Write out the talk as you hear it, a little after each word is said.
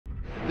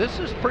This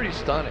is pretty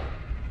stunning.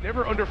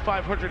 Never under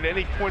 500 at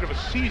any point of a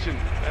season.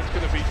 That's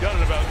going to be done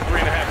in about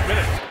 3.5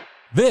 minutes.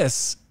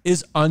 This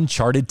is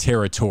uncharted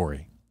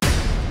territory.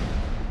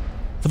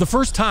 For the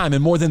first time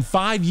in more than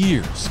 5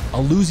 years,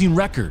 a losing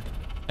record,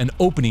 an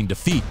opening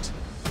defeat.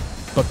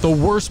 But the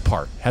worst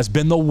part has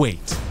been the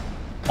wait.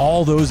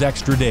 All those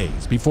extra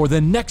days before the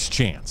next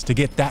chance to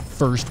get that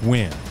first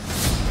win.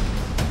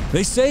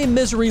 They say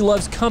misery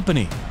loves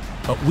company,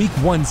 but week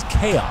one's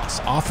chaos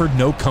offered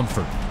no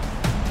comfort.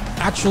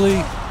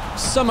 Actually,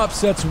 some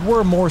upsets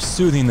were more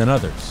soothing than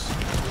others.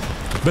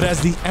 But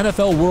as the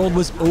NFL world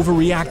was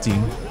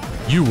overreacting,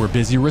 you were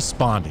busy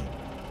responding.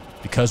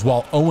 Because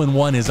while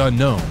 0-1 is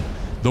unknown,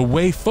 the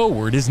way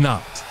forward is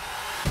not.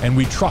 And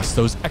we trust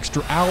those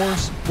extra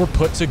hours were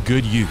put to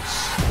good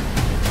use.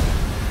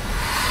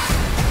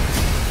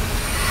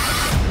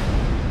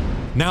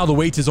 Now the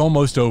wait is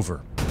almost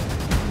over.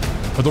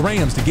 For the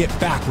Rams to get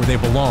back where they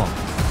belong,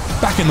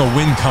 back in the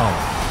win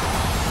column.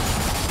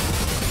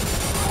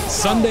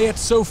 Sunday at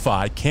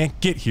SoFi can't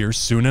get here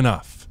soon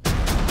enough.